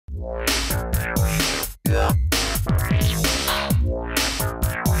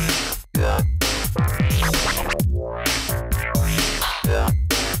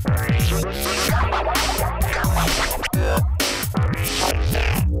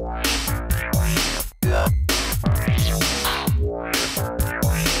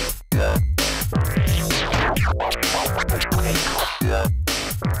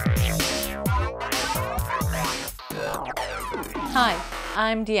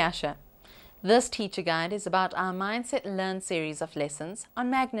I'm Diasha. This teacher guide is about our Mindset Learn series of lessons on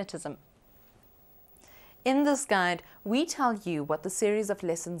magnetism. In this guide, we tell you what the series of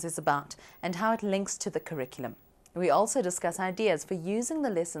lessons is about and how it links to the curriculum. We also discuss ideas for using the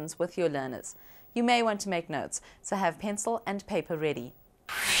lessons with your learners. You may want to make notes, so have pencil and paper ready.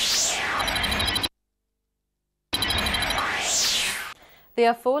 There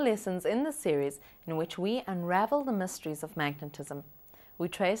are 4 lessons in this series in which we unravel the mysteries of magnetism. We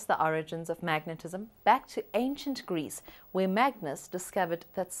trace the origins of magnetism back to ancient Greece, where Magnus discovered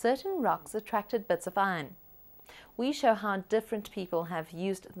that certain rocks attracted bits of iron. We show how different people have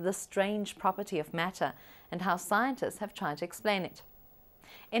used this strange property of matter and how scientists have tried to explain it.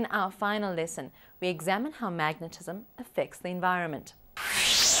 In our final lesson, we examine how magnetism affects the environment.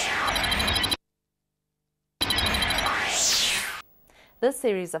 This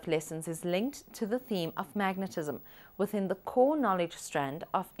series of lessons is linked to the theme of magnetism within the core knowledge strand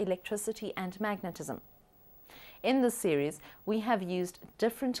of electricity and magnetism. In this series, we have used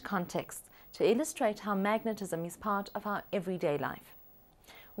different contexts to illustrate how magnetism is part of our everyday life.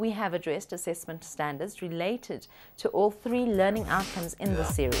 We have addressed assessment standards related to all 3 learning outcomes in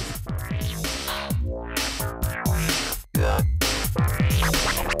this series.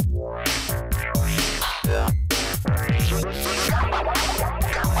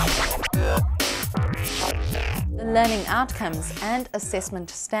 The learning outcomes and assessment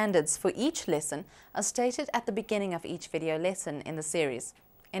standards for each lesson are stated at the beginning of each video lesson in the series.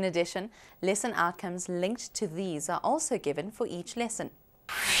 In addition, lesson outcomes linked to these are also given for each lesson.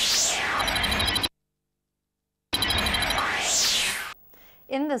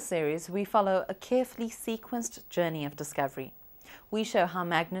 In this series, we follow a carefully sequenced journey of discovery. We show how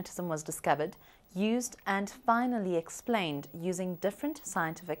magnetism was discovered, used, and finally explained using different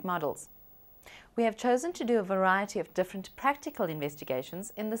scientific models. We have chosen to do a variety of different practical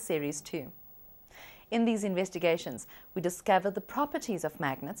investigations in the series too. In these investigations, we discover the properties of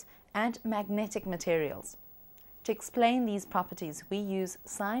magnets and magnetic materials. To explain these properties, we use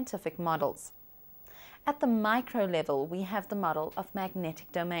scientific models. At the micro level, we have the model of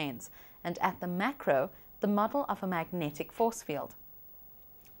magnetic domains, and at the macro, the model of a magnetic force field.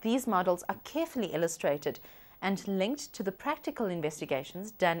 These models are carefully illustrated and linked to the practical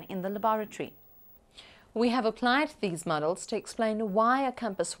investigations done in the laboratory. We have applied these models to explain why a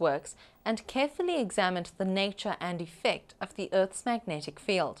compass works and carefully examined the nature and effect of the Earth's magnetic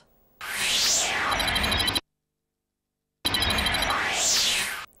field.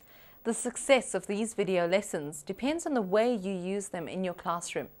 The success of these video lessons depends on the way you use them in your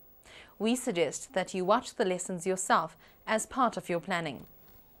classroom. We suggest that you watch the lessons yourself as part of your planning.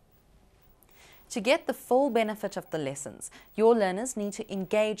 To get the full benefit of the lessons, your learners need to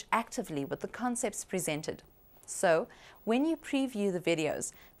engage actively with the concepts presented. So, when you preview the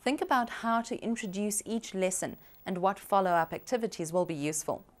videos, think about how to introduce each lesson and what follow-up activities will be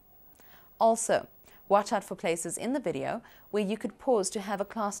useful. Also, watch out for places in the video where you could pause to have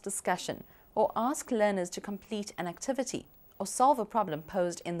a class discussion or ask learners to complete an activity or solve a problem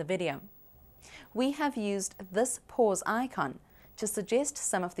posed in the video. We have used this pause icon to suggest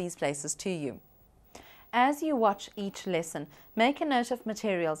some of these places to you. As you watch each lesson, make a note of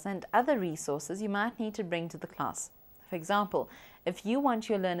materials and other resources you might need to bring to the class. For example, if you want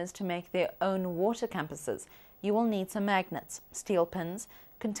your learners to make their own water compasses, you will need some magnets, steel pins,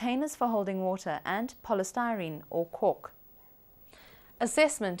 containers for holding water, and polystyrene or cork.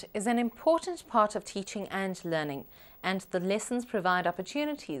 Assessment is an important part of teaching and learning, and the lessons provide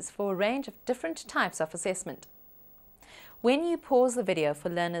opportunities for a range of different types of assessment. When you pause the video for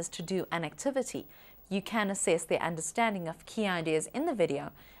learners to do an activity, you can assess their understanding of key ideas in the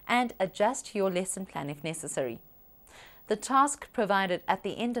video and adjust your lesson plan if necessary. The task provided at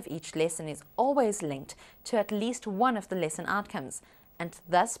the end of each lesson is always linked to at least one of the lesson outcomes, and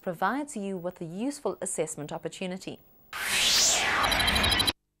thus provides you with a useful assessment opportunity.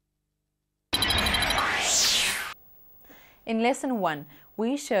 In Lesson 1,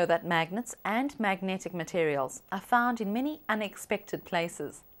 we show that magnets and magnetic materials are found in many unexpected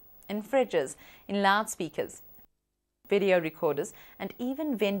places. In fridges, in loudspeakers, video recorders, and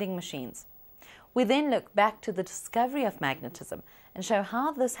even vending machines. We then look back to the discovery of magnetism and show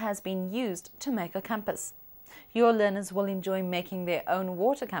how this has been used to make a compass. Your learners will enjoy making their own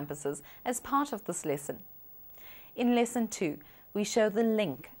water compasses as part of this lesson. In Lesson 2, we show the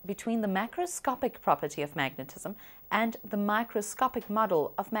link between the macroscopic property of magnetism and the microscopic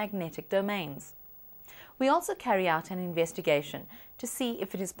model of magnetic domains. We also carry out an investigation to see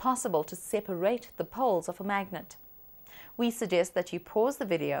if it is possible to separate the poles of a magnet. We suggest that you pause the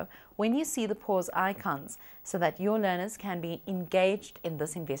video when you see the pause icons so that your learners can be engaged in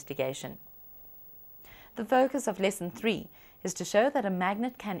this investigation. The focus of Lesson 3 is to show that a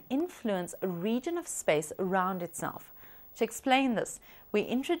magnet can influence a region of space around itself. To explain this, we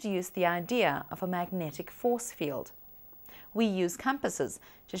introduce the idea of a magnetic force field. We use compasses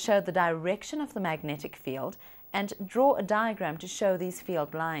to show the direction of the magnetic field and draw a diagram to show these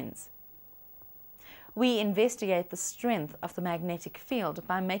field lines. We investigate the strength of the magnetic field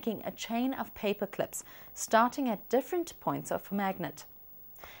by making a chain of paper clips starting at different points of a magnet.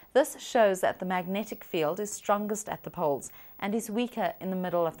 This shows that the magnetic field is strongest at the poles and is weaker in the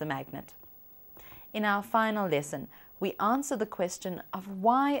middle of the magnet. In our final lesson, we answer the question of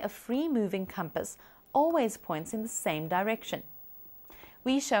why a free-moving compass always points in the same direction.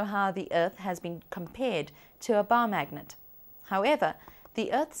 We show how the Earth has been compared to a bar magnet. However,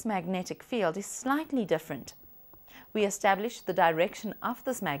 the Earth's magnetic field is slightly different. We establish the direction of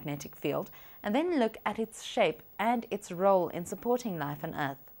this magnetic field and then look at its shape and its role in supporting life on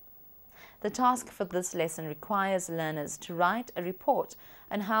Earth. The task for this lesson requires learners to write a report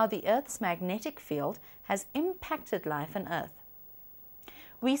on how the Earth's magnetic field has impacted life on Earth.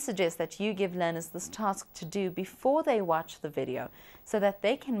 We suggest that you give learners this task to do before they watch the video so that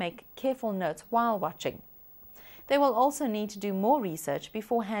they can make careful notes while watching. They will also need to do more research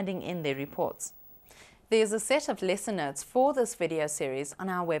before handing in their reports. There is a set of lesson notes for this video series on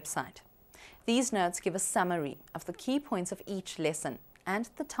our website. These notes give a summary of the key points of each lesson and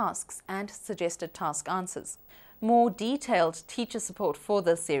the tasks and suggested task answers. More detailed teacher support for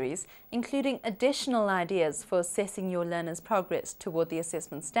this series, including additional ideas for assessing your learners' progress toward the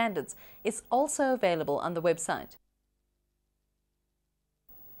assessment standards, is also available on the website.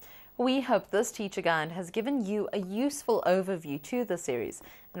 We hope this teacher guide has given you a useful overview to the series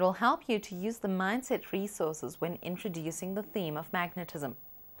and will help you to use the mindset resources when introducing the theme of magnetism.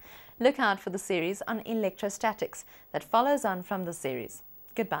 Look out for the series on electrostatics that follows on from the series.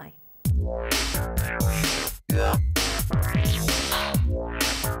 Goodbye.